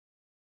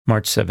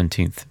March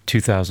 17th,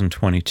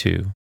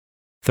 2022,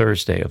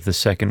 Thursday of the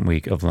second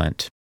week of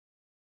Lent.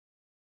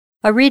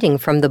 A reading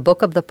from the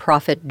book of the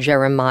prophet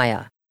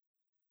Jeremiah.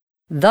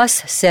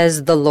 Thus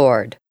says the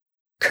Lord,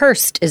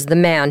 "Cursed is the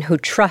man who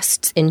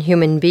trusts in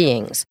human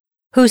beings,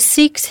 who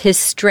seeks his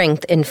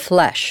strength in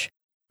flesh,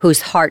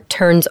 whose heart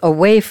turns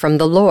away from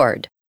the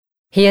Lord.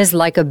 He is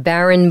like a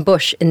barren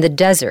bush in the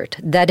desert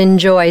that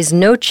enjoys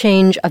no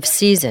change of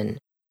season,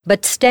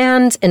 but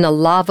stands in a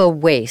lava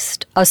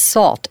waste, a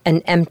salt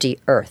and empty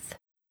earth.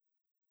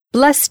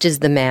 Blessed is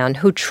the man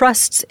who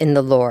trusts in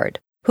the Lord,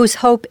 whose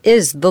hope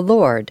is the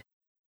Lord.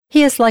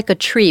 He is like a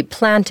tree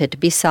planted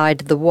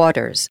beside the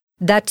waters,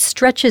 that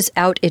stretches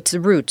out its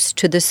roots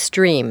to the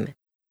stream.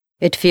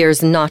 It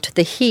fears not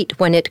the heat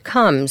when it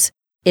comes,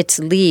 its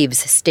leaves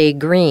stay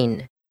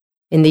green.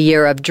 In the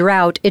year of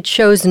drought it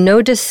shows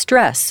no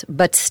distress,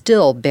 but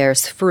still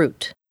bears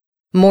fruit.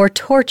 More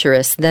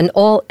torturous than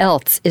all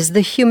else is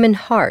the human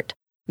heart,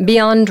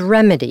 beyond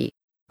remedy.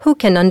 Who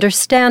can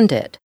understand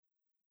it?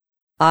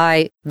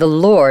 I, the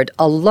Lord,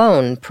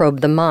 alone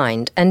probe the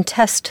mind and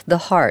test the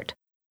heart,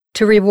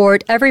 to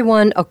reward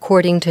everyone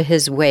according to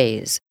his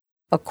ways,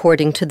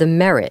 according to the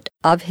merit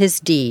of his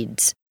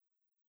deeds."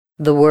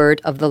 The word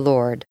of the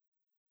Lord.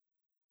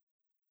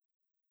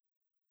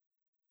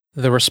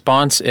 The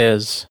response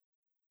is,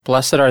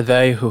 "Blessed are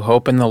they who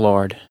hope in the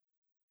Lord.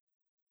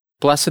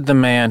 Blessed the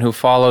man who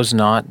follows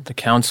not the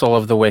counsel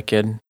of the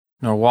wicked,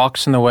 nor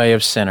walks in the way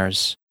of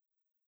sinners,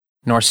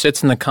 nor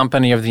sits in the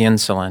company of the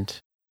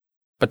insolent,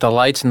 but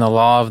delights in the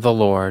law of the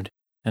Lord,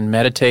 and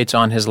meditates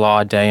on his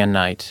law day and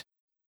night.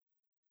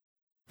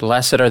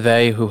 Blessed are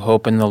they who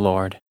hope in the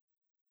Lord.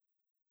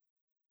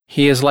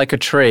 He is like a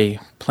tree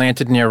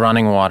planted near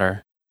running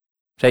water,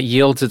 that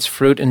yields its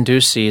fruit in due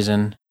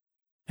season,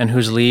 and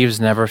whose leaves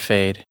never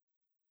fade.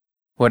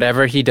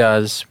 Whatever he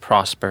does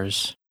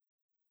prospers.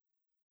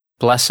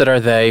 Blessed are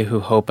they who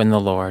hope in the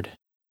Lord.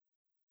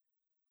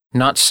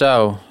 Not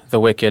so, the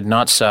wicked,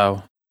 not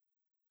so.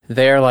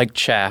 They are like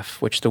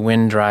chaff which the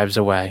wind drives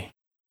away.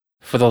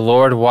 For the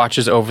Lord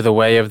watches over the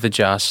way of the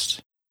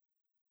just,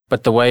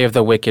 but the way of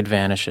the wicked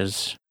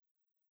vanishes.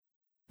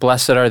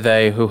 Blessed are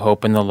they who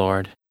hope in the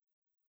Lord."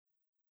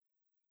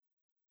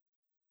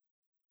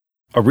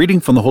 A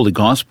reading from the Holy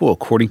Gospel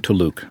according to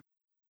Luke.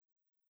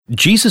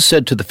 Jesus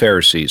said to the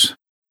Pharisees,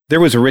 "There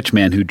was a rich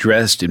man who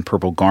dressed in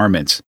purple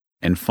garments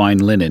and fine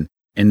linen,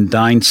 and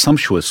dined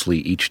sumptuously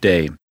each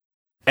day.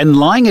 And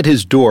lying at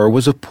his door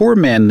was a poor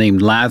man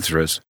named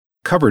Lazarus,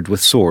 covered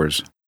with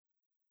sores,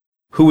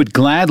 who would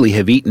gladly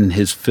have eaten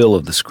his fill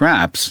of the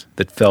scraps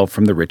that fell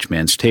from the rich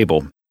man's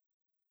table.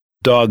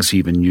 Dogs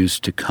even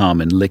used to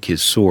come and lick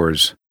his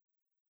sores.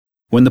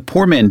 When the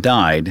poor man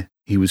died,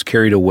 he was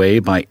carried away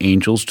by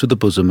angels to the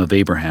bosom of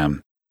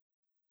Abraham.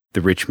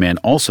 The rich man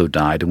also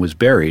died and was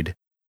buried,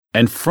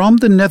 and from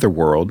the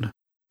netherworld,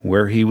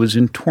 where he was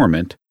in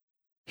torment,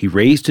 he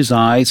raised his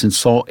eyes and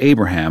saw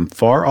Abraham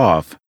far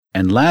off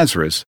and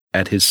Lazarus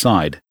at his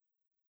side.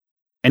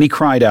 And he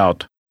cried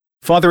out,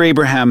 'Father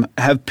Abraham,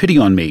 have pity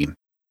on me.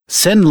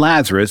 Send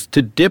Lazarus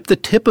to dip the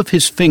tip of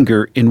his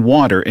finger in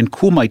water and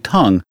cool my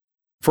tongue,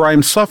 for I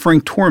am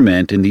suffering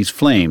torment in these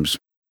flames.'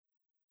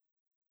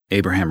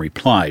 Abraham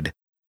replied,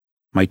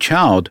 'My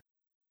child,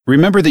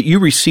 remember that you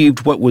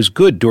received what was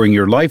good during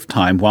your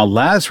lifetime, while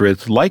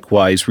Lazarus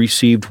likewise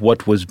received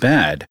what was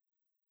bad.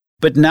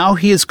 But now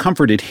he is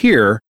comforted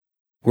here,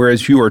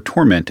 whereas you are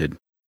tormented.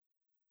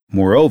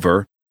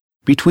 Moreover,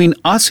 between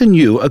us and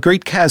you a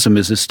great chasm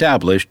is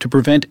established to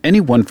prevent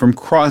anyone from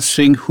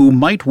crossing who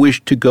might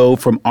wish to go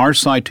from our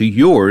side to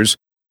yours,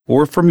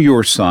 or from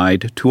your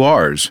side to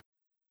ours.'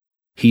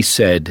 He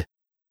said,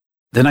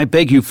 'Then I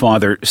beg you,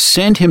 Father,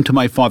 send him to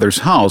my father's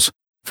house,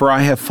 for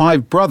I have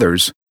 5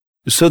 brothers,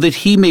 so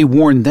that he may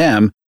warn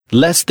them,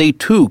 lest they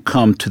too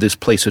come to this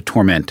place of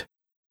torment.'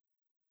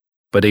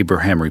 But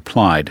Abraham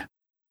replied,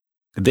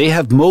 'They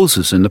have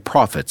Moses and the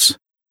prophets.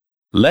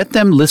 Let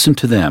them listen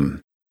to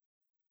them.'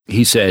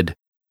 He said,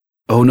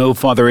 'Oh no,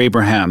 Father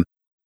Abraham,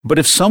 but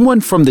if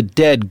someone from the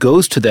dead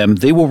goes to them,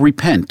 they will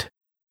repent.'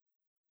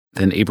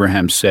 Then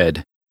Abraham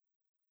said,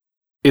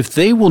 'If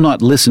they will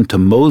not listen to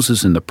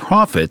Moses and the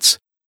prophets,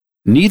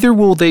 neither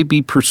will they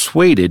be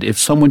persuaded if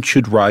someone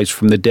should rise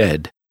from the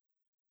dead.'"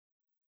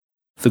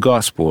 The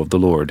Gospel of the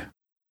Lord.